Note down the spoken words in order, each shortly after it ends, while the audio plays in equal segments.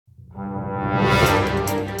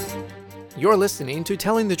You're listening to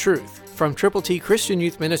Telling the Truth from Triple T Christian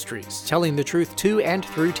Youth Ministries, telling the truth to and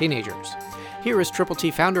through teenagers. Here is Triple T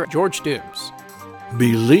founder George Dooms.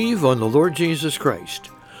 Believe on the Lord Jesus Christ.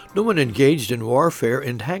 No one engaged in warfare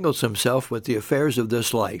entangles himself with the affairs of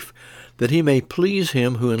this life, that he may please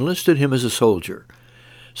him who enlisted him as a soldier.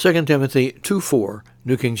 2 Timothy 2:4,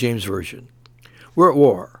 New King James Version. We're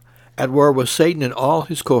at war with Satan and all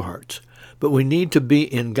his cohorts. But we need to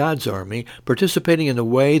be in God's army, participating in the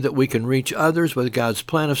way that we can reach others with God's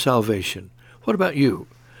plan of salvation. What about you?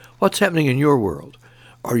 What's happening in your world?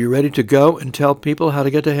 Are you ready to go and tell people how to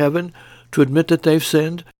get to heaven, to admit that they've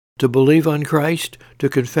sinned, to believe on Christ, to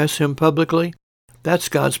confess Him publicly? That's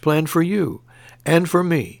God's plan for you, and for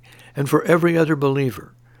me, and for every other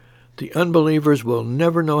believer. The unbelievers will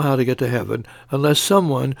never know how to get to heaven unless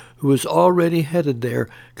someone who is already headed there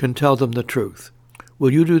can tell them the truth.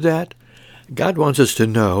 Will you do that? God wants us to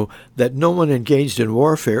know that no one engaged in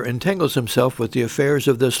warfare entangles himself with the affairs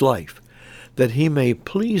of this life, that he may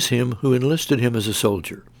please him who enlisted him as a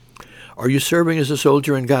soldier. Are you serving as a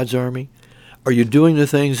soldier in God's army? Are you doing the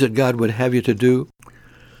things that God would have you to do?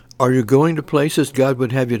 Are you going to places God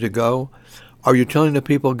would have you to go? Are you telling the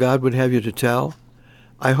people God would have you to tell?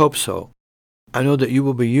 I hope so. I know that you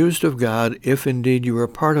will be used of God if indeed you are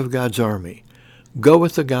part of God's army. Go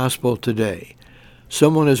with the gospel today.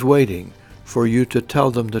 Someone is waiting for you to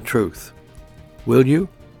tell them the truth. Will you?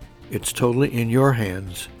 It's totally in your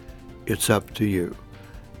hands. It's up to you.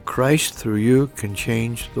 Christ through you can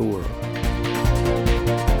change the world.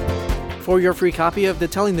 For your free copy of the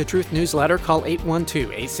Telling the Truth newsletter, call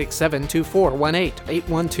 812-867-2418,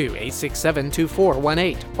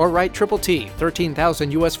 812-867-2418, or write Triple T,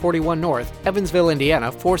 13,000 U.S. 41 North, Evansville,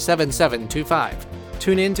 Indiana, 47725.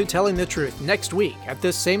 Tune in to Telling the Truth next week at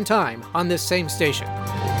this same time on this same station.